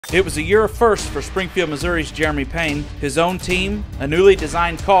It was a year of firsts for Springfield, Missouri's Jeremy Payne. His own team, a newly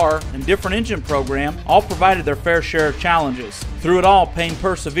designed car, and different engine program all provided their fair share of challenges. Through it all, Payne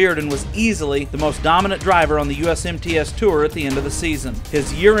persevered and was easily the most dominant driver on the USMTS Tour at the end of the season.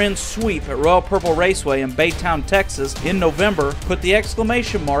 His year-end sweep at Royal Purple Raceway in Baytown, Texas in November put the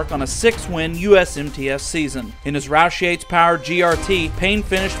exclamation mark on a 6-win USMTS season. In his Roush Yates-powered GRT, Payne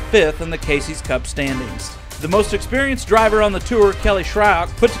finished 5th in the Casey's Cup standings. The most experienced driver on the tour, Kelly Shryock,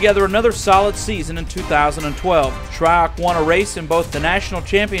 put together another solid season in 2012. Shryock won a race in both the National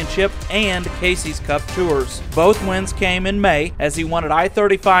Championship and Casey's Cup tours. Both wins came in May, as he won at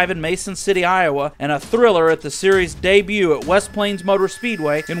I-35 in Mason City, Iowa, and a thriller at the series debut at West Plains Motor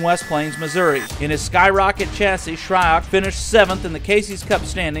Speedway in West Plains, Missouri. In his Skyrocket chassis, Shryock finished 7th in the Casey's Cup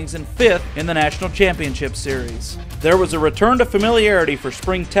standings and 5th in the National Championship Series. There was a return to familiarity for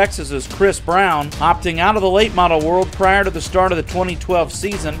Spring Texas's Chris Brown. Opting out of the late model world prior to the start of the 2012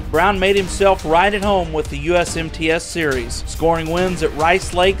 season, Brown made himself right at home with the USMTS Series, scoring wins at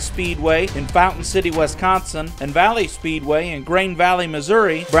Rice Lake Speedway in Fountain City, Wisconsin, and Valley Speedway in Grain Valley,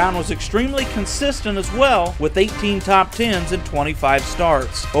 Missouri. Brown was extremely consistent as well, with 18 top 10s and 25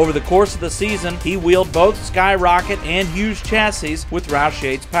 starts. Over the course of the season, he wheeled both Skyrocket and Hughes chassis with Roush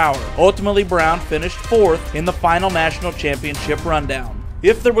Yates power. Ultimately, Brown finished 4th in the final National Championship rundown.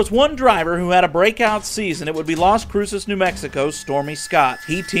 If there was one driver who had a breakout season, it would be Las Cruces, New Mexico's Stormy Scott.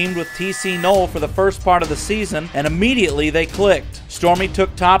 He teamed with TC Knoll for the first part of the season, and immediately they clicked. Stormy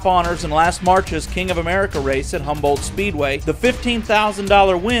took top honors in last March's King of America race at Humboldt Speedway. The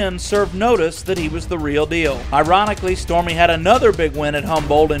 $15,000 win served notice that he was the real deal. Ironically, Stormy had another big win at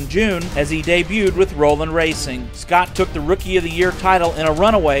Humboldt in June as he debuted with Roland Racing. Scott took the Rookie of the Year title in a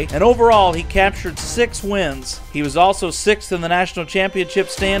runaway, and overall he captured 6 wins. He was also 6th in the National Championship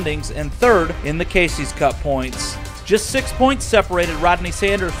standings and 3rd in the Casey's Cup points. Just 6 points separated Rodney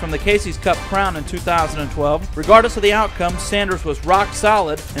Sanders from the Casey's Cup crown in 2012. Regardless of the outcome, Sanders was rock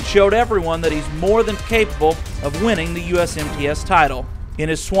solid and showed everyone that he's more than capable of winning the USMTS title. In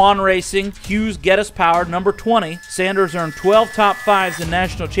his Swan Racing, Hughes Geddes-powered number 20, Sanders earned 12 top 5s in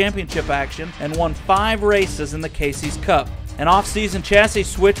national championship action and won 5 races in the Casey's Cup. An off-season chassis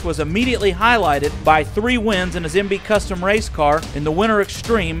switch was immediately highlighted by 3 wins in his MB Custom race car in the Winter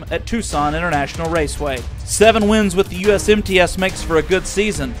Extreme at Tucson International Raceway. 7 wins with the USMTS makes for a good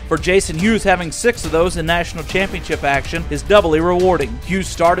season. For Jason Hughes, having 6 of those in national championship action is doubly rewarding. Hughes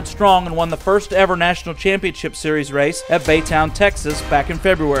started strong and won the first ever National Championship Series race at Baytown, Texas back in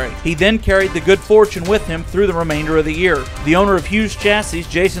February. He then carried the good fortune with him through the remainder of the year. The owner of Hughes Chassis,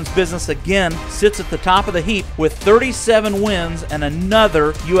 Jason's business again, sits at the top of the heap with 37 wins and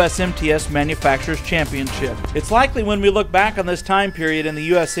another USMTS Manufacturers Championship. It's likely when we look back on this time period in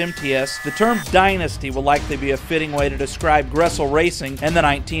the USMTS, the term dynasty will likely be a fitting way to describe Gressel Racing and the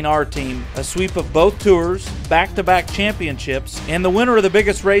 19R team. A sweep of both tours, back-to-back championships, and the winner of the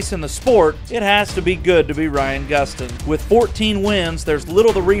biggest race in the sport, it has to be good to be Ryan Gustin. With 14 wins, there's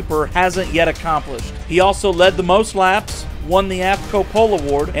little the Reaper hasn't yet accomplished. He also led the most laps, won the AFCO Pole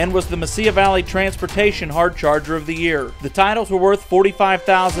Award, and was the Mesilla Valley Transportation Hard Charger of the Year. The titles were worth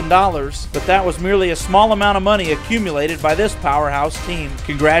 $45,000, but that was merely a small amount of money accumulated by this powerhouse team.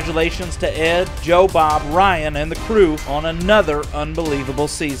 Congratulations to Ed, Joe, Bob, Ryan, and the crew on another unbelievable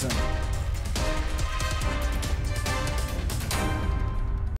season.